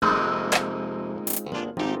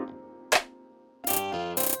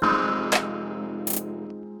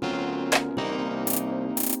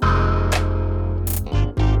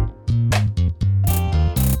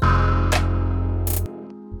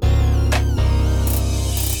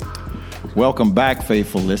Welcome back,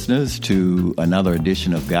 faithful listeners, to another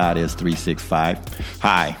edition of Godis 365.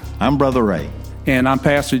 Hi, I'm Brother Ray. And I'm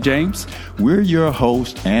Pastor James. We're your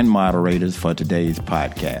hosts and moderators for today's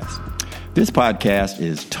podcast. This podcast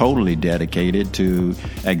is totally dedicated to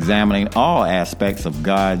examining all aspects of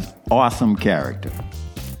God's awesome character.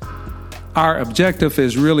 Our objective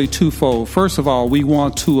is really twofold. First of all, we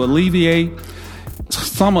want to alleviate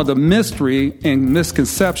some of the mystery and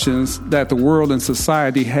misconceptions that the world and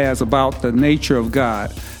society has about the nature of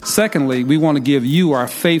God. Secondly, we want to give you, our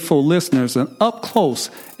faithful listeners, an up-close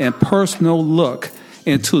and personal look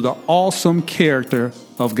into the awesome character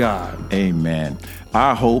of God. Amen.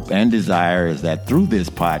 Our hope and desire is that through this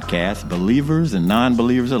podcast, believers and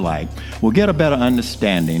non-believers alike will get a better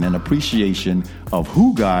understanding and appreciation of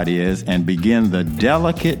who God is and begin the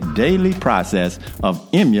delicate daily process of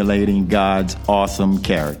emulating God's awesome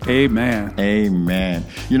character. Amen. Amen.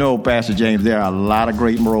 You know, Pastor James, there are a lot of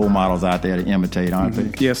great role models out there to imitate, aren't there?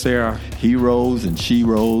 Yes, there are. Heroes and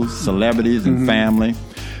sheroes, celebrities and family.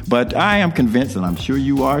 But I am convinced, and I'm sure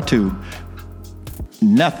you are too,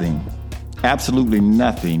 absolutely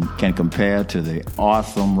nothing can compare to the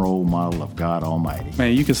awesome role model of God Almighty.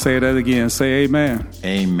 Man, you can say that again. Say amen.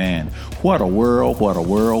 Amen. What a world, what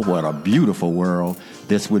a beautiful world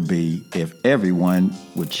this would be if everyone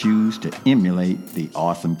would choose to emulate the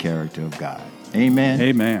awesome character of God. Amen.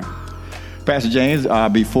 Amen. Pastor James,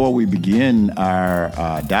 before we begin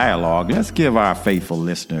our dialogue, let's give our faithful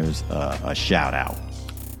listeners a shout out.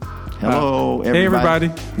 Hello, everybody.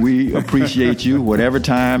 Hey, everybody. We appreciate you. Whatever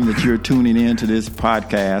time that you're tuning in to this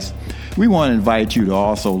podcast, we want to invite you to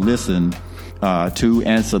also listen to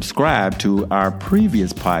and subscribe to our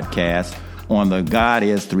previous podcast on the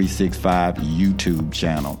Godis 365 YouTube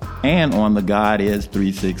channel and on the Godis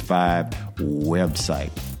 365 website.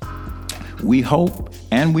 We hope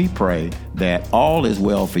and we pray that all is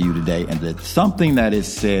well for you today and that something that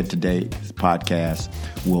is said today's podcast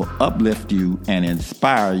will uplift you and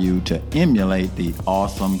inspire you to emulate the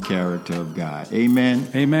awesome character of God. Amen.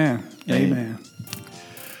 Amen. Amen.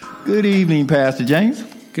 Good evening, Pastor James.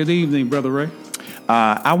 Good evening, Brother Ray.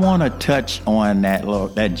 I want to touch on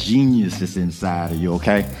that genius that's inside of you,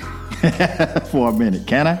 okay? For a minute.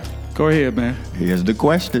 Can I? Go ahead, man. Here's the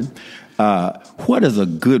question. What is a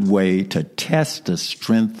good way to test the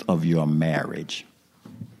strength of your marriage?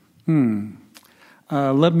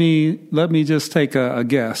 Let me just take a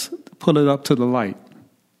guess. Put it up to the light.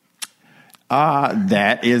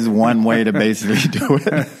 That is one way to basically do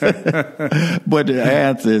it. But the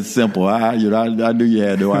answer is simple. I knew you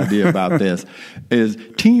had no idea about this. Is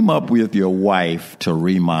team up with your wife to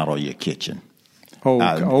remodel your kitchen.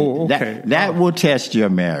 Okay. That will test your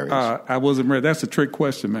marriage. I wasn't ready. That's a trick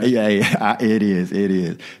question, man. Yeah, it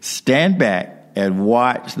is. Stand back and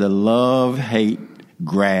watch the love-hate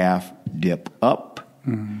graph dip up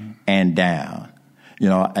and down.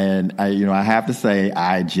 I have to say,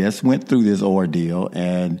 I just went through this ordeal,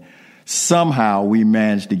 and somehow we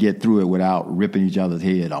managed to get through it without ripping each other's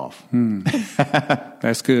head off.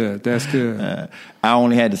 That's good. I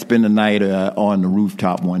only had to spend the night on the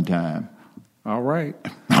rooftop one time. All right.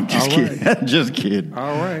 I'm just kidding. Right. Just kidding.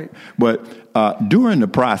 All right. But during the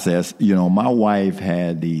process, my wife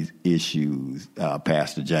had these issues,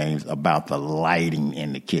 Pastor James, about the lighting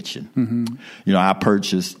in the kitchen. Mm-hmm. I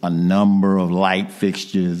purchased a number of light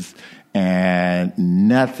fixtures, and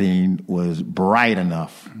nothing was bright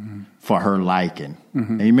enough for her liking.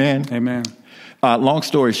 Mm-hmm. Amen? Amen. Long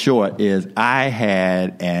story short is I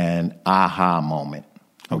had an aha moment,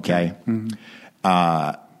 okay?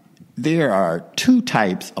 Mm-hmm. There are two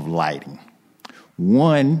types of lighting.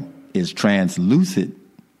 One is translucent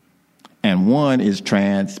and one is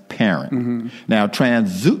transparent. Mm-hmm. Now,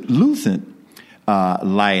 translucent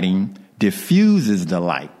lighting diffuses the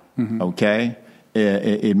light, okay?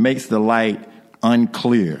 It makes the light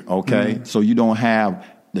unclear, okay? Mm-hmm. So you don't have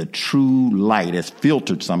the true light. It's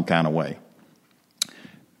filtered some kind of way.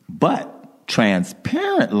 But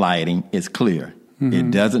transparent lighting is clear. Mm-hmm.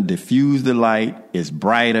 It doesn't diffuse the light. It's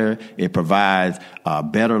brighter. It provides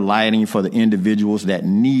better lighting for the individuals that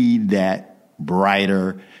need that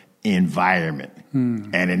brighter environment.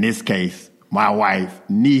 And in this case, my wife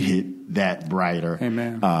needed that brighter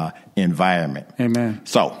environment. Amen.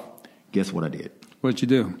 So, guess what I did? What'd you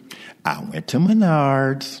do? I went to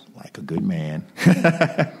Menards, like a good man,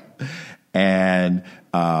 and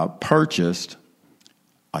purchased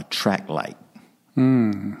a track light.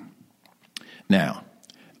 Now,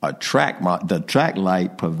 the track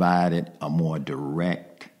light provided a more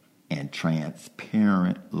direct and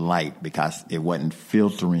transparent light because it wasn't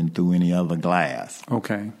filtering through any other glass.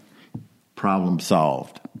 Okay. Problem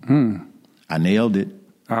solved. I nailed it.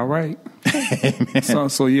 All right. Amen.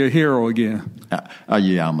 So you're a hero again.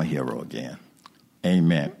 Yeah, I'm a hero again.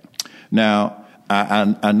 Amen. Now,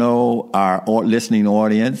 I know our listening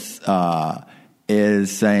audience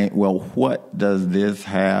is saying, well, what does this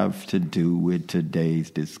have to do with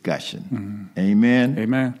today's discussion? Mm-hmm. Amen?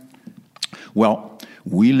 Amen. Well,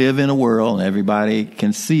 we live in a world, and everybody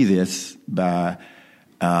can see this by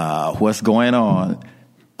what's going on,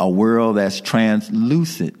 a world that's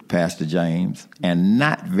translucent, Pastor James, and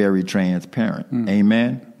not very transparent. Mm.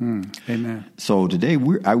 Amen? Mm. Amen. So today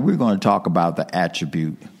we're going to talk about the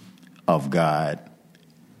attribute of God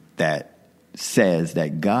that says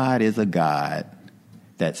that God is a God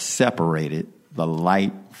that separated the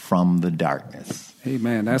light from the darkness.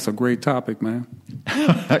 Amen. That's a great topic, man.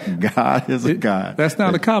 God is a God. That's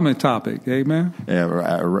not a common topic. Amen.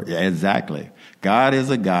 Yeah, exactly. God is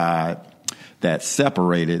a God that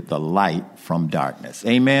separated the light from darkness.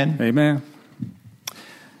 Amen. Amen.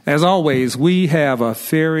 As always, we have a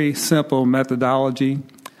very simple methodology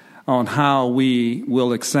on how we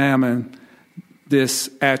will examine this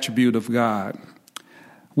attribute of God.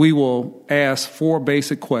 We will ask 4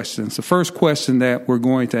 basic questions. The first question that we're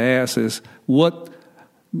going to ask is, what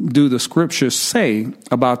do the scriptures say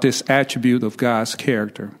about this attribute of God's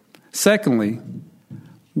character? Secondly,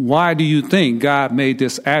 why do you think God made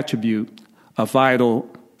this attribute a vital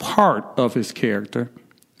part of his character?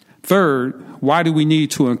 Third, why do we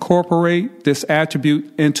need to incorporate this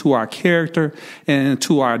attribute into our character and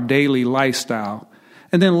into our daily lifestyle?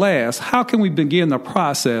 And then last, how can we begin the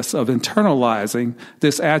process of internalizing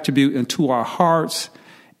this attribute into our hearts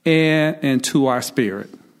and into our spirit?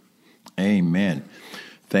 Amen.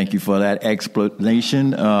 Thank you for that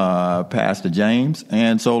explanation, Pastor James.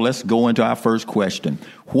 And so let's go into our first question.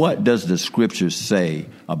 What does the scriptures say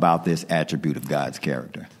about this attribute of God's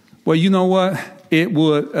character? Well, you know what? It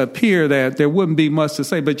would appear that there wouldn't be much to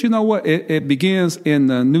say, but you know what? It begins in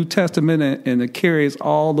the New Testament and it carries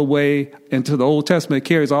all the way into the Old Testament. It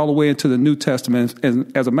carries all the way into the New Testament.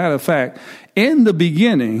 And as a matter of fact, in the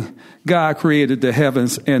beginning, God created the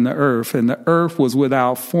heavens and the earth was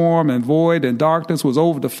without form and void, and darkness was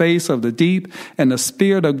over the face of the deep, and the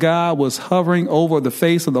Spirit of God was hovering over the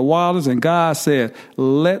face of the waters. And God said,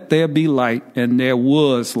 "Let there be light," and there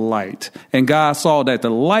was light. And God saw that the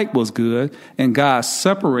light was good, and God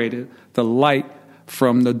separated the light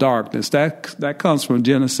from the darkness. That comes from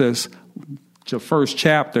Genesis, the first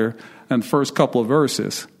chapter and first couple of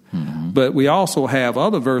verses. Mm-hmm. But we also have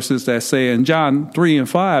other verses that say in John 3 and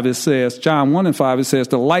 5, it says, John 1 and 5, it says,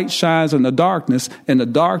 "The light shines in the darkness, and the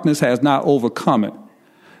darkness has not overcome it."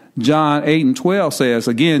 John 8 and 12 says,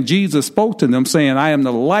 again, Jesus spoke to them saying, "I am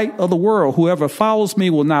the light of the world. Whoever follows me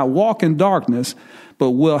will not walk in darkness, but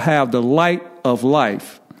will have the light of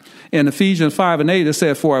life." In Ephesians 5 and 8, it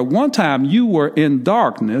says, "For at one time you were in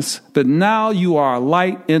darkness, but now you are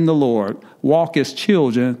light in the Lord. Walk as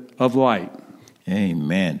children of light."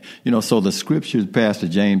 Amen. So the scriptures, Pastor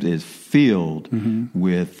James, is filled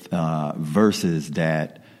with verses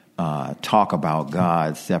that talk about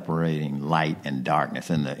God separating light and darkness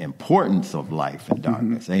and the importance of life and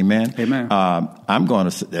darkness. Amen. Amen. I'm going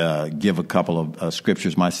to give a couple of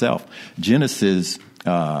scriptures myself. Genesis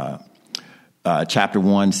chapter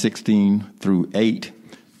 1, 16 through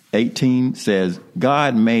 18 says,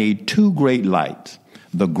 "God made 2 great lights,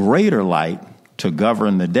 the greater light to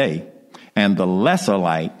govern the day, and the lesser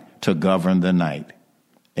light to govern the night."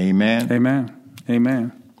 Amen. Amen.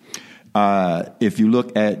 Amen. If you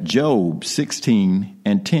look at Job 16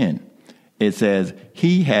 and 10, it says,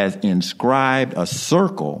 "He has inscribed a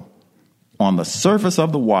circle on the surface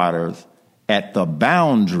of the waters at the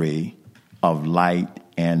boundary of light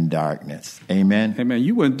and darkness." Amen. Amen.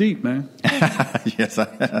 You went deep, man. Yes,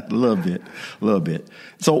 a little bit.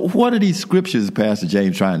 So what are these scriptures, Pastor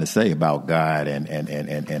James, trying to say about God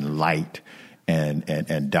and light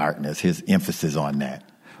and darkness, his emphasis on that?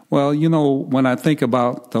 Well, when I think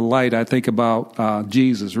about the light, I think about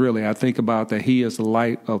Jesus, really. I think about that he is the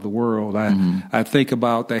light of the world. I think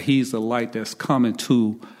about that he's the light that's come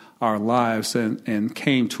into our lives and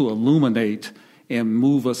came to illuminate and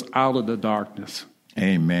move us out of the darkness.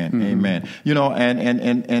 Amen. Mm-hmm.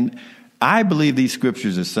 Amen. And I believe these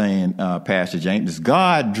scriptures are saying, Pastor James,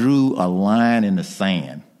 God drew a line in the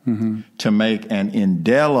sand to make an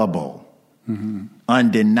indelible,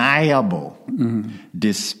 undeniable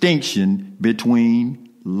distinction between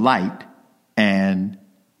light and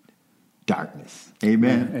darkness.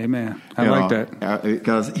 Amen. Amen. I like that.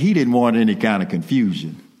 Because he didn't want any kind of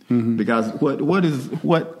confusion. Because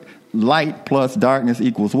what light plus darkness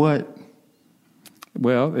equals what?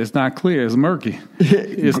 Well, it's not clear. It's murky.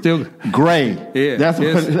 It's still gray. Yeah,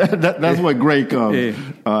 that's what gray comes.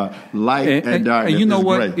 Yeah. Light and darkness. And you know is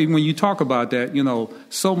what? gray. When you talk about that,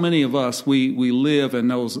 so many of us we live in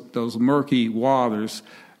those murky waters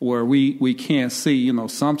where we can't see.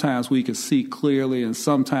 Sometimes we can see clearly, and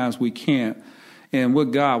sometimes we can't. And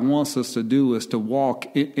what God wants us to do is to walk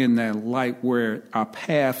in that light where our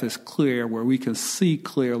path is clear, where we can see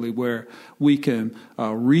clearly, where we can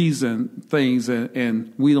reason things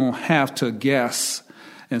and we don't have to guess.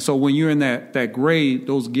 And so when you're in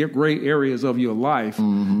those gray areas of your life,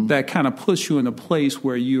 that kind of puts you in a place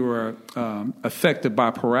where you are affected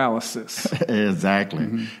by paralysis.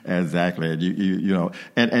 Exactly. Exactly.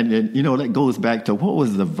 And that goes back to what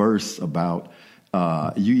was the verse about?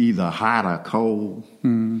 You either hot or cold.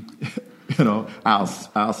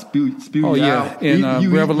 I'll spew you out.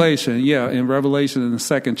 In Revelation, in Revelation, in the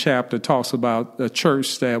 2nd chapter, talks about a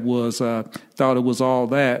church that was thought it was all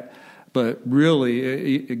that, but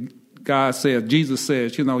really, Jesus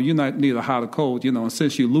says, you're not neither hot or cold. And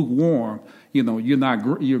since you're lukewarm,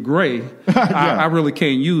 you're gray. I really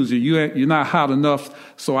can't use you. You're not hot enough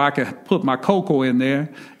so I can put my cocoa in there,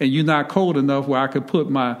 and you're not cold enough where I could put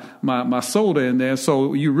my soda in there.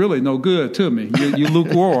 So you're really no good to me. You're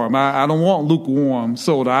lukewarm. I don't want lukewarm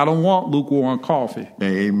soda. I don't want lukewarm coffee.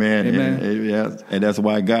 Amen. And that's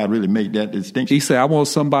why God really made that distinction. He said, I want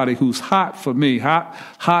somebody who's hot for me, hot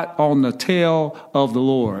on the tail of the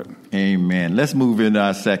Lord. Amen. Let's move into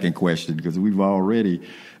our second question, because we've already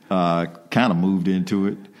kind of moved into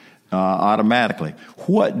it automatically.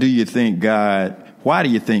 Why do you think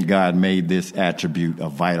God made this attribute a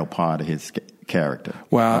vital part of his character?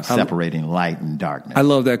 Wow, separating light and darkness. I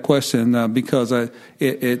love that question because John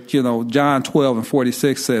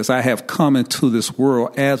 12:46 says, I have come into this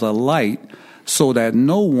world as a light so that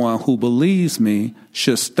no one who believes me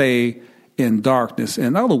should stay in darkness.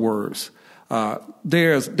 In other words,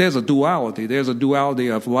 there's a duality. There's a duality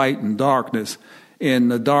of light and darkness.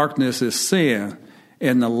 And the darkness is sin,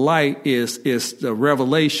 and the light is the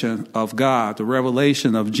revelation of God, the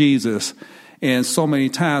revelation of Jesus. And so many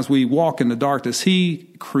times we walk in the darkness. He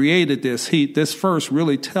created this. This verse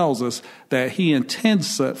really tells us that he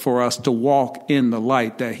intends for us to walk in the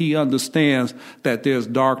light, that he understands that there's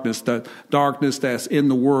darkness that's in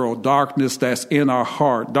the world, darkness that's in our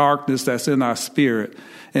heart, darkness that's in our spirit.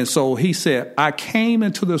 And so he said, I came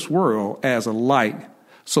into this world as a light,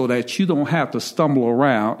 so that you don't have to stumble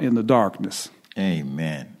around in the darkness.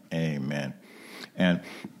 Amen. Amen. And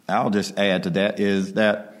I'll just add to that is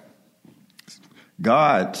that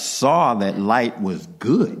God saw that light was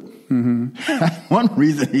good. One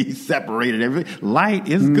reason he separated everything. Light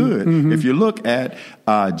is good. If you look at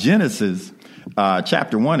Genesis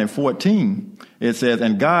chapter 1 and 14, it says,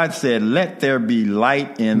 and God said, let there be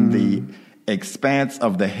light in the expanse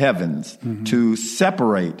of the heavens to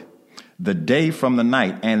separate the day from the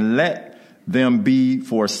night, and let them be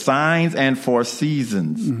for signs and for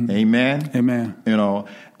seasons. Amen. Amen.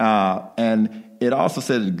 And it also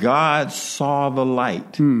says God saw the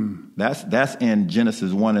light. That's in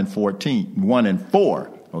Genesis 1 and 4.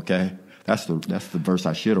 Okay. That's the verse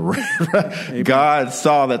I should have read. God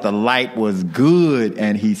saw that the light was good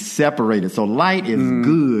and he separated. So light is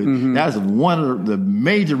good. That's one of the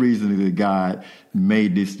major reasons that God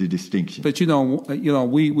made the distinction. But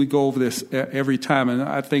we go over this every time, and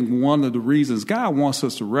I think one of the reasons God wants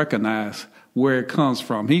us to recognize where it comes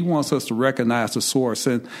from. He wants us to recognize the source.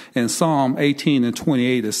 And in Psalm 18 and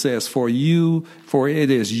 28, it says, for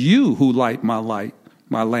it is you who light my lamp.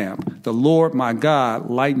 The Lord my God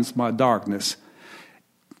lightens my darkness.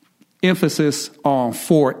 Emphasis on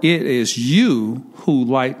for it is you who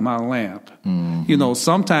light my lamp.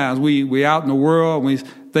 Sometimes we out in the world, we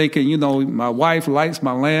thinking, my wife lights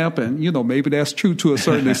my lamp, and maybe that's true to a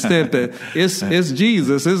certain extent, that it's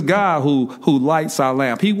Jesus, it's God who lights our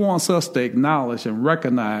lamp. He wants us to acknowledge and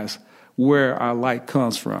recognize where our light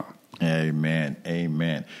comes from. Amen.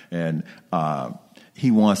 Amen. And he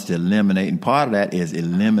wants to eliminate, and part of that is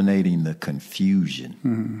eliminating the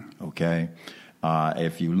confusion. Okay.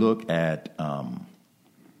 If you look at 1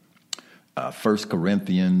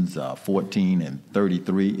 Corinthians 14 and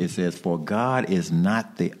 33, it says, for God is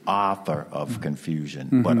not the author of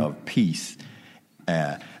confusion, but of peace.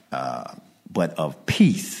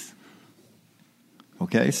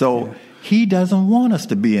 Okay, so he doesn't want us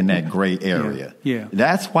to be in that gray area. Yeah.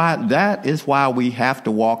 That is why we have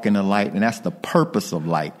to walk in the light, and that's the purpose of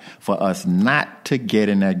light, for us not to get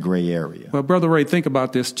in that gray area. Well, Brother Ray, think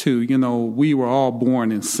about this too. We were all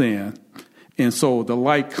born in sin. And so the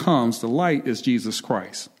light comes. The light is Jesus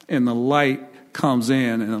Christ. And the light comes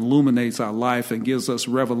in and illuminates our life and gives us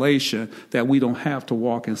revelation that we don't have to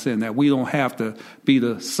walk in sin, that we don't have to be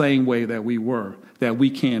the same way that we were, that we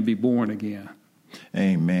can be born again.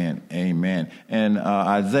 Amen. Amen. And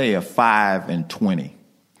Isaiah 5:20,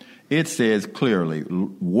 it says clearly,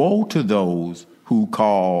 woe to those who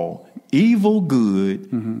call evil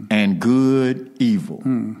good and good evil,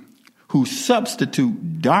 who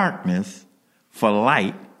substitute darkness for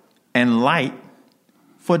light and light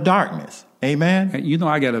for darkness. Amen. And you know,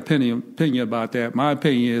 I got an opinion about that. My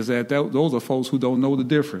opinion is that those are folks who don't know the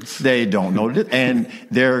difference. They don't know it, and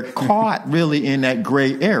they're caught really in that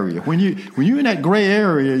gray area. When you're in that gray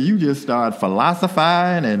area, you just start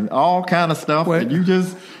philosophizing and all kind of stuff, and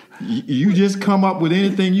you just come up with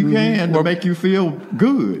anything you can to make you feel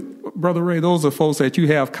good. Brother Ray, those are folks that you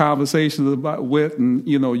have conversations with, and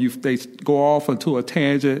you know they go off into a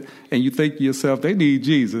tangent, and you think to yourself, they need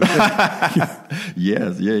Jesus.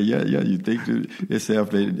 Yes, yeah. You think to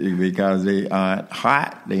yourself because they aren't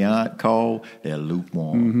hot, they aren't cold, they're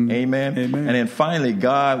lukewarm. Amen. And then finally,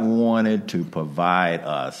 God wanted to provide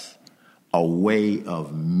us a way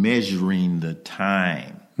of measuring the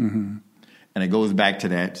time, and it goes back to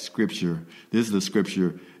that scripture. This is the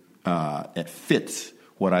scripture that fits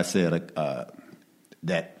what I said,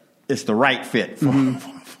 that it's the right fit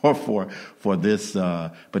for this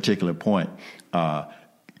particular point.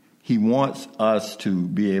 He wants us to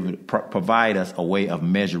be able to provide us a way of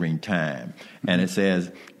measuring time. And it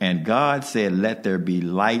says, and God said, let there be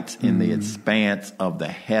lights in the expanse of the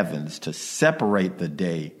heavens to separate the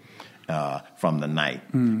day from the night.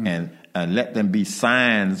 And let them be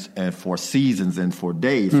signs for seasons and for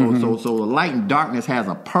days. So the light and darkness has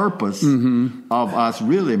a purpose of us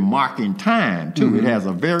really marking time, too. It has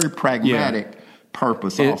a very pragmatic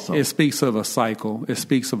purpose also. It speaks of a cycle.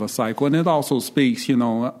 And it also speaks,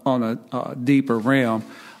 on a deeper realm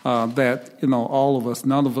that, all of us,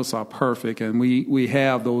 none of us are perfect. And we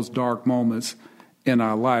have those dark moments in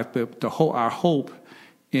our life. But our hope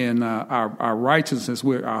in our righteousness,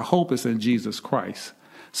 our hope is in Jesus Christ.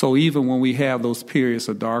 So even when we have those periods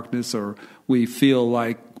of darkness or we feel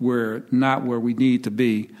like we're not where we need to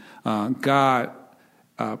be, God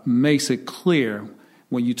makes it clear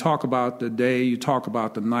when you talk about the day, you talk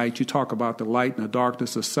about the night, you talk about the light and the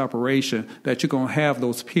darkness of separation, that you're going to have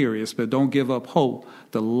those periods, but don't give up hope.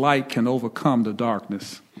 The light can overcome the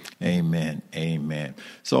darkness. Amen.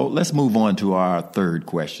 So let's move on to our third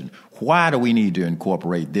question. Why do we need to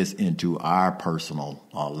incorporate this into our personal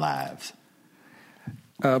lives?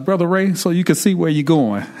 Brother Ray, so you can see where you're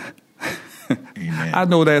going. Amen. I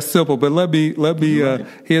know that's simple, but let me.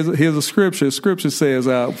 Here's a scripture. Scripture says,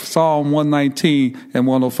 Psalm 119 and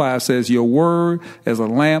 105 says, "Your word is a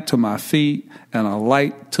lamp to my feet and a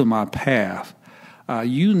light to my path."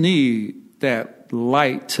 You need that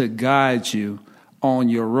light to guide you on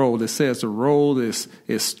your road. It says the road is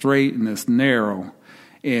straight and it's narrow.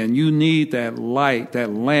 And you need that light,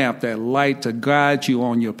 that lamp, that light to guide you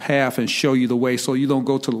on your path and show you the way so you don't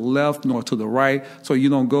go to the left nor to the right, so you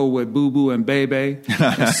don't go with boo-boo and baby,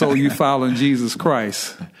 and so you follow in Jesus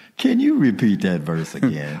Christ. Can you repeat that verse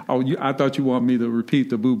again? I thought you wanted me to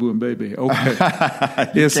repeat the boo-boo and baby. Okay.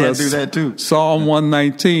 You can't do that too. Psalm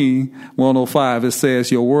 119, 105, it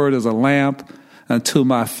says, "Your word is a lamp unto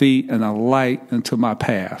my feet and a light unto my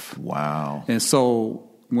path." Wow. And so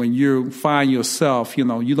when you find yourself, you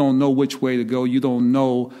don't know which way to go, you don't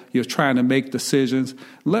know, you're trying to make decisions.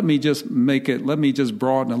 Let me just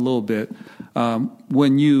broaden a little bit.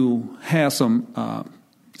 When you have some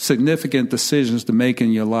significant decisions to make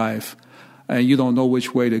in your life and you don't know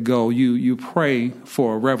which way to go, you pray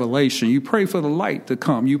for a revelation. You pray for the light to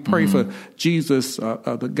come. You pray for Jesus,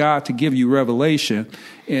 the God, to give you revelation.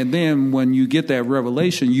 And then when you get that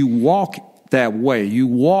revelation, you walk that way. You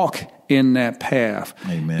walk in that path.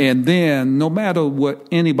 Amen. And then no matter what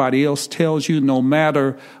anybody else tells you, no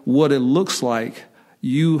matter what it looks like,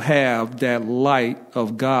 you have that light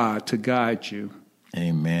of God to guide you.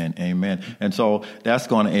 Amen. And so that's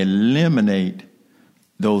going to eliminate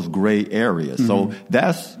those gray areas. So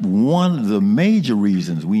that's one of the major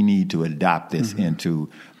reasons we need to adopt this into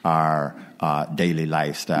our daily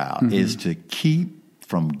lifestyle, is to keep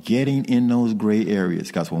from getting in those gray areas.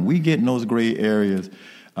 Because when we get in those gray areas,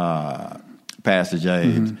 Pastor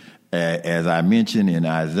James, as I mentioned in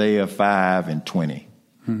Isaiah 5:20,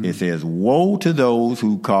 it says, "Woe to those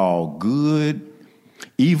who call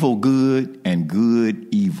evil good and good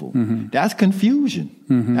evil." That's confusion.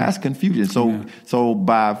 That's confusion. So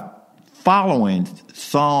by following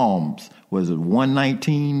Psalms, was it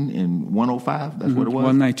 119 and 105? That's what it was?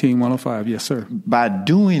 119, 105, yes, sir. By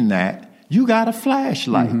doing that, you got a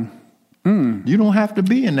flashlight. You don't have to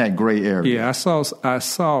be in that gray area. Yeah,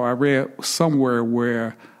 I read somewhere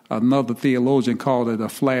where another theologian called it a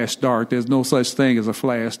flash dark. There's no such thing as a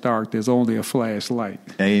flash dark. There's only a flashlight.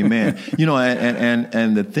 Amen.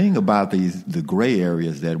 And the thing about the gray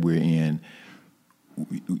areas that we're in,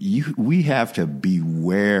 we have to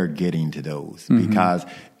beware getting to those, because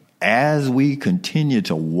as we continue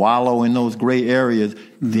to wallow in those gray areas,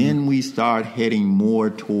 then we start heading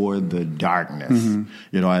more toward the darkness.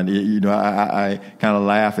 I kind of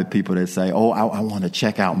laugh at people that say, "Oh, I want to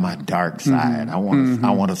check out my dark side. I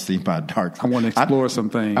want to see my dark side. I want to explore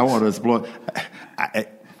some things. I want to explore."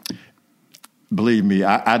 Believe me,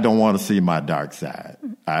 I don't want to see my dark side.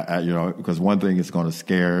 Because one thing is going to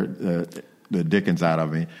scare the dickens out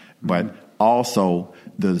of me, but also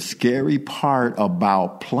the scary part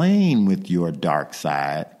about playing with your dark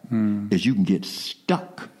side is you can get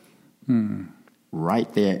stuck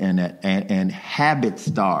right there, and habits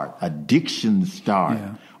start, addictions start.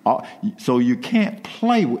 Yeah. So you can't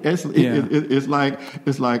play. It's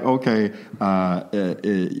like okay,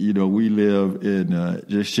 we live in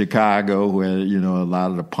just Chicago, where a lot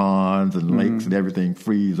of the ponds and lakes and everything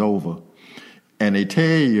freeze over. And they tell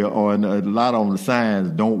you on a lot on the signs,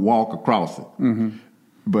 don't walk across it.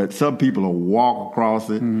 But some people will walk across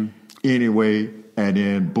it anyway, and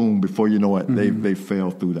then boom, before you know it, they fell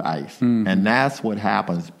through the ice. And that's what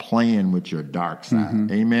happens playing with your dark side.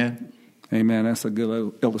 Amen? Amen. That's a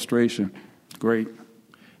good illustration. Great.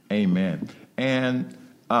 Amen. And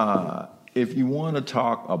if you want to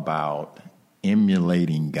talk about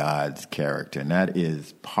emulating God's character, and that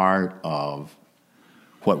is part of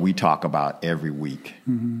what we talk about every week,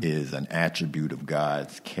 is an attribute of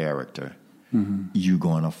God's character. You're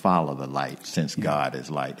going to follow the light, since God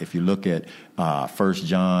is light. If you look at 1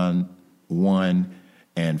 John 1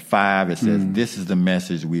 and 5, it says, "This is the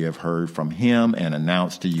message we have heard from him and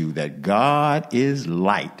announced to you, that God is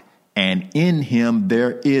light, and in him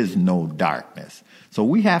there is no darkness." So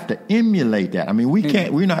we have to emulate that. I mean,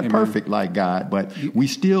 we're not perfect like God, but we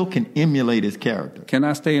still can emulate his character. Can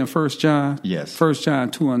I stay in 1 John? Yes. 1 John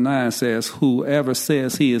 2 and 9 says, "Whoever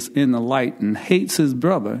says he is in the light and hates his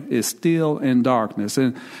brother is still in darkness."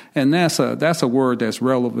 And that's a word that's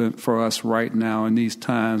relevant for us right now in these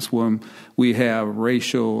times when we have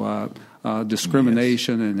racial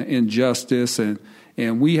discrimination and injustice,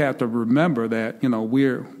 and we have to remember that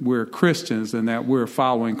we're Christians and that we're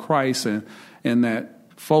following Christ, and that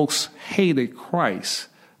folks hated Christ,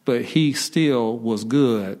 but he still was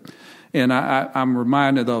good. And I'm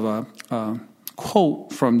reminded of a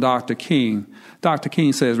quote from Dr. King. Dr.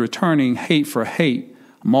 King says, "Returning hate for hate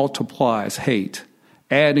multiplies hate,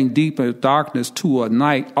 adding deeper darkness to a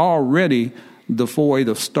night already devoid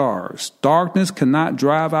of stars. Darkness cannot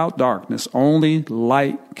drive out darkness. Only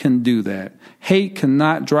light can do that. Hate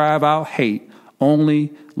cannot drive out hate.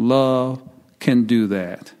 Only love can do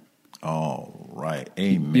that." All right.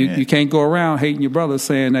 Amen. You can't go around hating your brother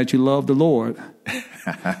saying that you love the Lord.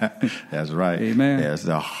 That's right. Amen. That's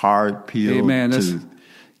a hard pill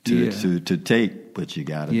to take, but you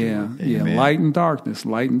got to do it. Amen. Yeah. Light and darkness.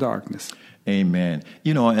 Amen.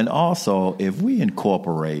 And also, if we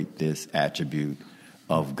incorporate this attribute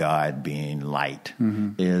of God being light,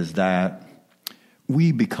 is that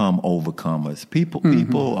we become overcomers.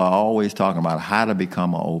 People are always talking about how to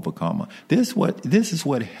become an overcomer. This is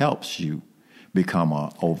what helps you become an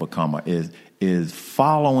overcomer, is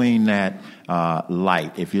following that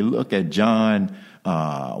light. If you look at John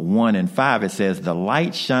 1 and 5, it says, "The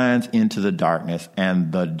light shines into the darkness,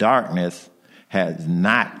 and the darkness has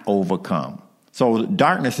not overcome." So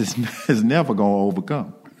darkness is never going to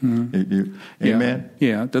overcome. Amen.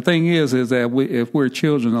 Yeah. The thing is that if we're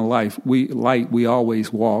children of life, we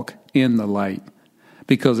always walk in the light,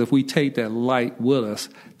 because if we take that light with us,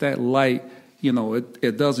 that light,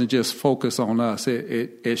 it doesn't just focus on us.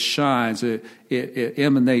 It shines. It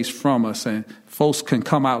emanates from us, and folks can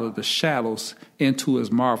come out of the shadows into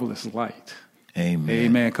his marvelous light. Amen.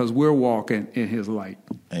 Amen. Because we're walking in his light.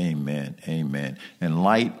 Amen. Amen. And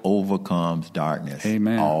light overcomes darkness.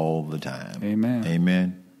 Amen. All the time. Amen.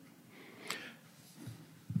 Amen.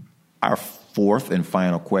 Our fourth and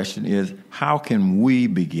final question is, how can we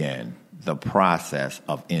begin the process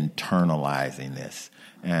of internalizing this?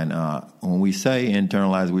 And when we say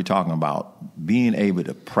internalize, we're talking about being able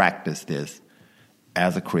to practice this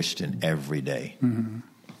as a Christian every day.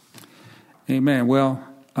 Amen. Well,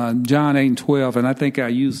 John 8 and 12, and I think I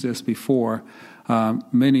used this before,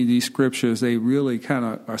 many of these scriptures, they really kind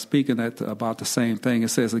of are speaking about the same thing. It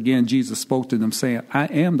says, again, Jesus spoke to them saying, "I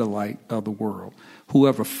am the light of the world.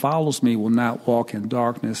 Whoever follows me will not walk in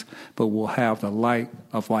darkness, but will have the light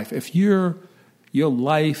of life." If you're your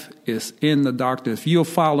life is in the darkness.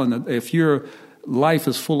 If your life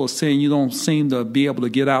is full of sin, you don't seem to be able to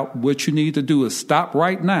get out. What you need to do is stop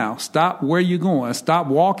right now. Stop where you're going. Stop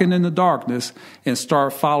walking in the darkness and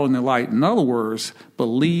start following the light. In other words,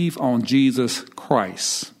 believe on Jesus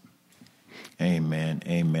Christ. Amen.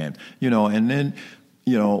 Amen. And then,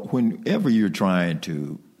 whenever you're trying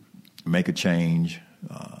to make a change,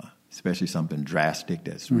 especially something drastic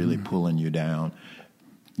that's really pulling you down,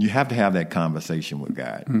 you have to have that conversation with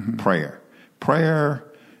God. Prayer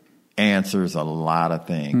answers a lot of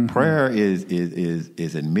things. Prayer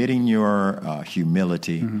is admitting your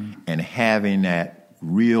humility and having that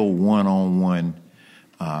real one-on-one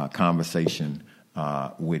conversation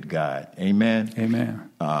with God. Amen. Amen.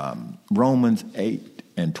 Romans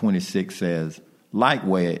 8:26 says,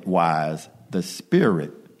 likewise, the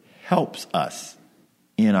Spirit helps us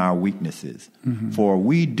in our weaknesses, for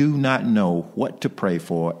we do not know what to pray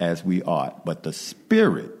for as we ought, but the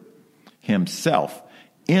Spirit himself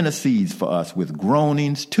intercedes for us with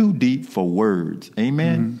groanings too deep for words.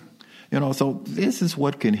 Amen. So this is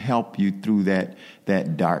what can help you through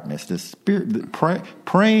that darkness. The Spirit,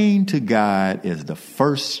 praying to God is the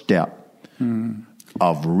first step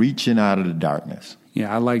of reaching out of the darkness.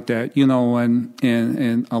 Yeah, I like that.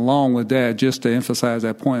 And along with that, just to emphasize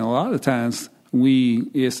that point, a lot of times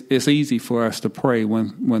it's easy for us to pray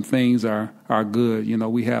when things are good.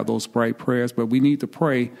 We have those bright prayers, but we need to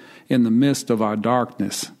pray in the midst of our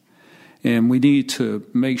darkness. And we need to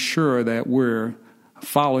make sure that we're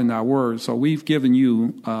following our word. So we've given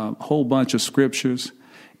you a whole bunch of scriptures.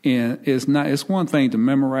 And it's one thing to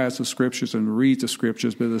memorize the scriptures and read the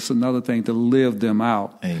scriptures, but it's another thing to live them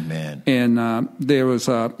out. Amen. And there was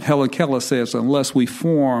Helen Keller says, unless we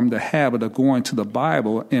form the habit of going to the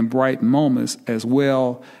Bible in bright moments as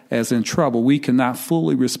well as in trouble, we cannot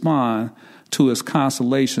fully respond to its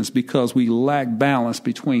consolations because we lack balance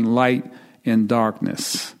between light and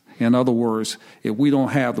darkness. In other words, if we don't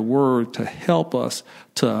have the word to help us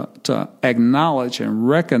to acknowledge and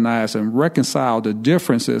recognize and reconcile the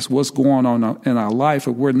differences, what's going on in our life,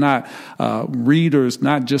 if we're not readers,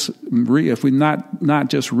 if we not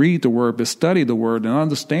just read the word, but study the word and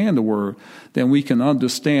understand the word, then we can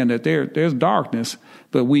understand that there's darkness,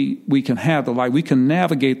 but we can have the light. We can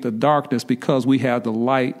navigate the darkness because we have the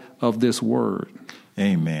light of this word.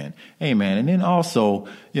 Amen. Amen. And then also,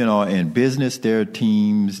 in business, there are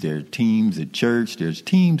teams at church, there's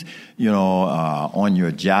teams, on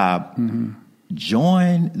your job.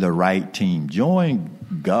 Join the right team.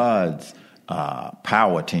 Join God's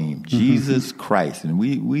power team, Jesus Christ. And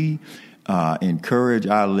we encourage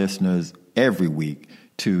our listeners every week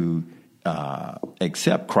to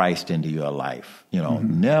accept Christ into your life.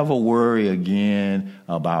 Never worry again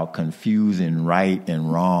about confusing right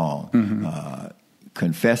and wrong.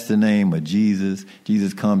 Confess the name of Jesus.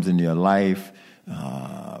 Jesus comes into your life.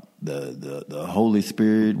 The Holy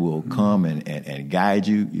Spirit will come and guide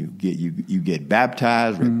you. You get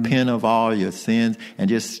baptized, repent of all your sins, and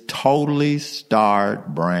just totally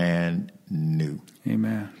start brand new.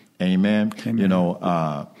 Amen. Amen.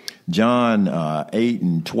 John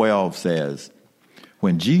 8:12 says,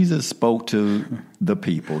 when Jesus spoke to the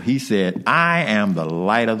people, he said, I am the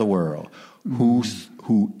light of the world.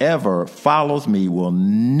 Whoever follows me will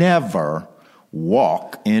never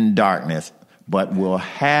walk in darkness, but will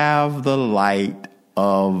have the light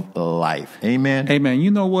of life. Amen. Amen. You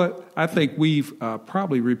know what? I think we've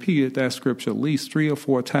probably repeated that scripture at least 3 or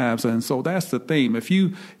 4 times, and so that's the theme.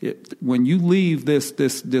 When you leave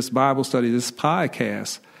this Bible study, this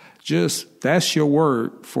podcast, that's your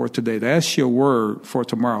word for today. That's your word for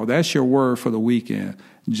tomorrow. That's your word for the weekend.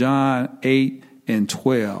 John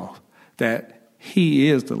 8:12. That He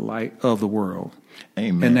is the light of the world.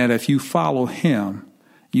 Amen. And that if you follow him,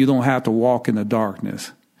 you don't have to walk in the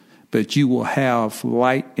darkness, but you will have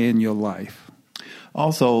light in your life.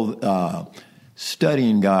 Also,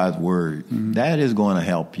 studying God's word, that is going to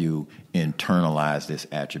help you internalize this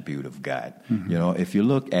attribute of God. If you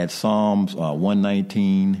look at Psalms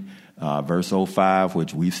 119, verse 05,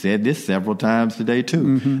 which we've said this several times today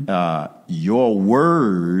too, your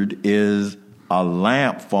word is a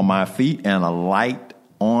lamp for my feet and a light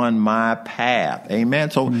on my path. Amen.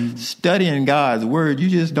 So studying God's word, you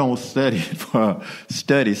just don't study it for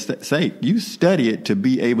study's sake. You study it to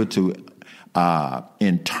be able to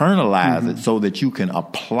internalize it so that you can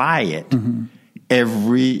apply it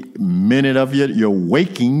every minute of your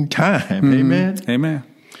waking time. Amen. Amen.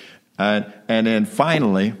 And then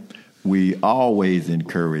finally, we always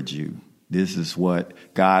encourage you. This is what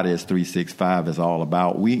Godis 365 is all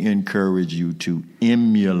about. We encourage you to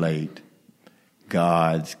emulate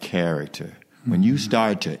God's character. When you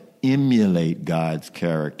start to emulate God's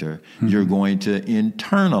character. Mm-hmm. You're going to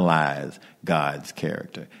internalize God's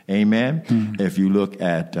character. Amen? Mm-hmm. If you look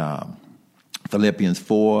at Philippians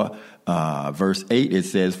 4, verse 8, it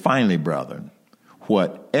says, "Finally, brethren,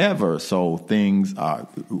 whatever things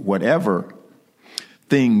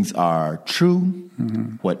are true,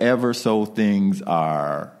 mm-hmm. whatever things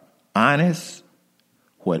are honest,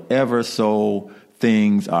 whatever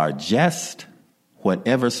things are just,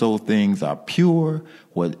 whatever things are pure,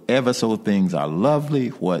 whatever things are lovely,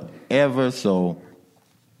 whatever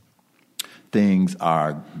things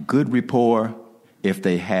are good rapport, if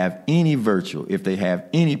they have any virtue, if they have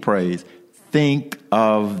any praise, think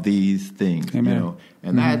of these things." Amen. You know,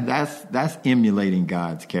 and mm-hmm. that's emulating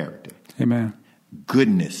God's character. Amen.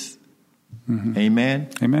 Goodness. Mm-hmm. Amen.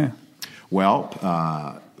 Amen.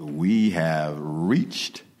 Well, we have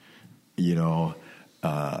reached, the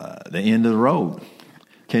end of the road.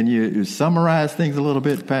 Can you summarize things a little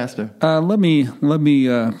bit, Pastor? Let me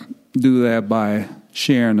do that by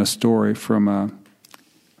sharing a story from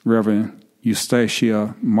Reverend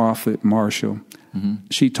Eustacia Moffett Marshall. Mm-hmm.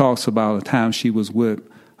 She talks about a time she was with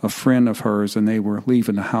a friend of hers, and they were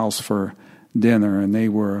leaving the house for dinner, and they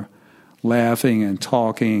were laughing and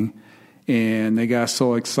talking, and they got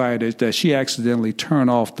so excited that she accidentally turned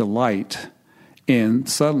off the light, and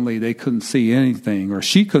suddenly they couldn't see anything, or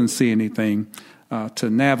she couldn't see anything to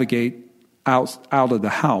navigate out of the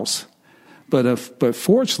house. But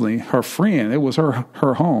fortunately, her friend, it was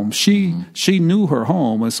her home. She knew her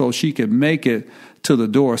home, and so she could make it to the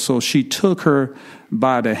door. So she took her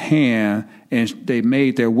by the hand, and they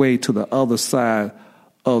made their way to the other side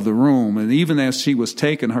of the room. And even as she was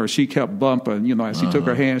taking her, she kept bumping. As she took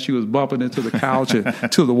her hand, she was bumping into the couch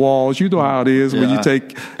and to the walls. You know how it is when you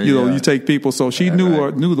take, you take people. So she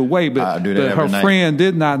knew the way, but her friend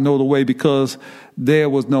did not know the way because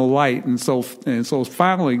there was no light. And so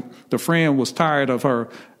finally, the friend was tired of her.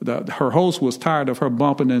 Her host was tired of her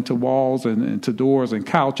bumping into walls and into doors and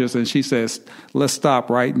couches. And she says, "Let's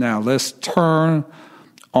stop right now. Let's turn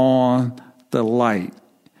on the light."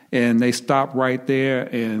 And they stopped right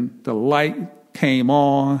there, and the light came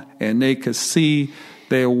on, and they could see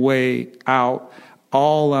their way out.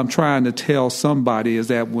 All I'm trying to tell somebody is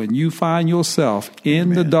that when you find yourself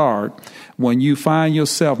in the dark, when you find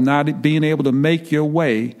yourself not being able to make your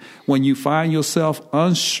way, when you find yourself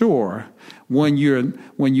unsure, when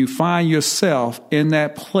you find yourself in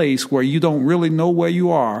that place where you don't really know where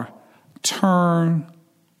you are, turn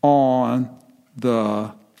on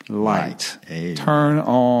the light. Amen. Turn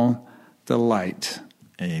on the light.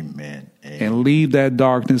 Amen. Amen. And leave that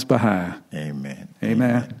darkness behind. Amen.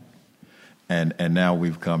 Amen. And now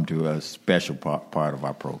we've come to a special part of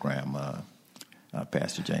our program,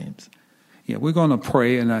 Pastor James. Yeah, we're going to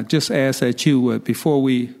pray, and I just ask that you would, before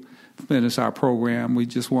we finish our program, we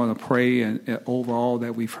just want to pray and over all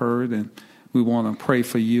that we've heard, and we want to pray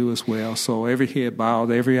for you as well. So every head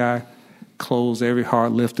bowed, every eye closed, every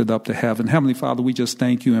heart lifted up to heaven. Heavenly Father, we just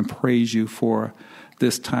thank you and praise you for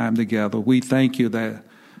this time together. We thank you that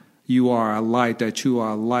you are a light, that you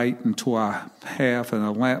are a light unto our path and a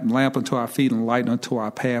lamp unto our feet and light unto our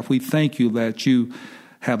path. We thank you that you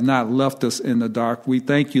have not left us in the dark. We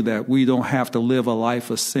thank you that we don't have to live a life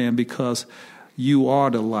of sin because you are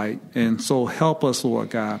the light. And so help us,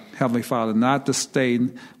 Lord God, Heavenly Father, not to stay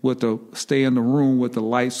in the room with the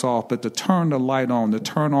lights off, but to turn the light on, to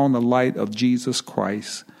turn on the light of Jesus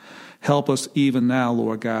Christ. Help us even now,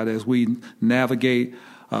 Lord God, as we navigate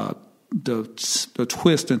the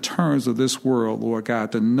twists and turns of this world, Lord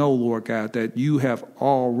God, to know, Lord God, that you have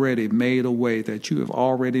already made a way, that you have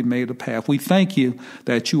already made a path. We thank you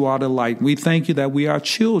that you are the light. We thank you that we are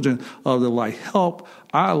children of the light. Help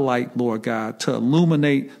our light, Lord God, to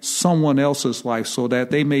illuminate someone else's life so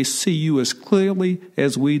that they may see you as clearly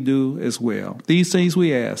as we do as well. These things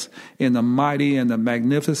we ask in the mighty and the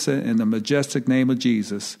magnificent and the majestic name of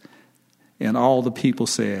Jesus. And all the people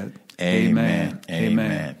said, Amen.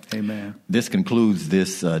 Amen. Amen. This concludes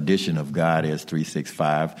this edition of Godis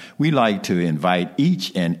 365. We like to invite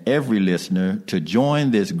each and every listener to join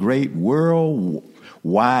this great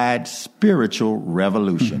worldwide spiritual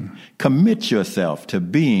revolution. Mm-hmm. Commit yourself to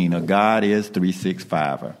being a Godis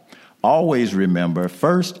 365er. Always remember,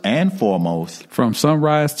 first and foremost, from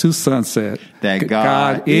sunrise to sunset, that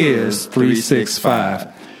God is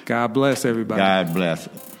 365. God bless everybody. God bless.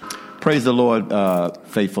 Praise the Lord,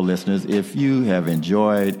 faithful listeners. If you have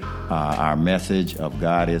enjoyed our message of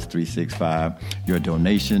Godis 365, your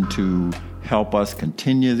donation to help us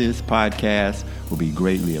continue this podcast will be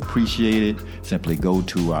greatly appreciated. Simply go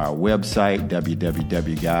to our website,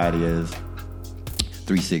 www.godis365.com.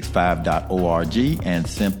 godis365.org, and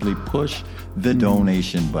simply push the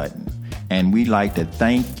donation button. And we'd like to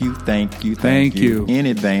thank you in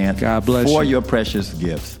advance God bless for you. your precious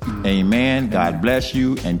gifts. Amen. God bless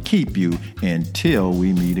you and keep you until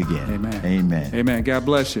we meet again. Amen. Amen. Amen. God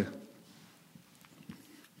bless you.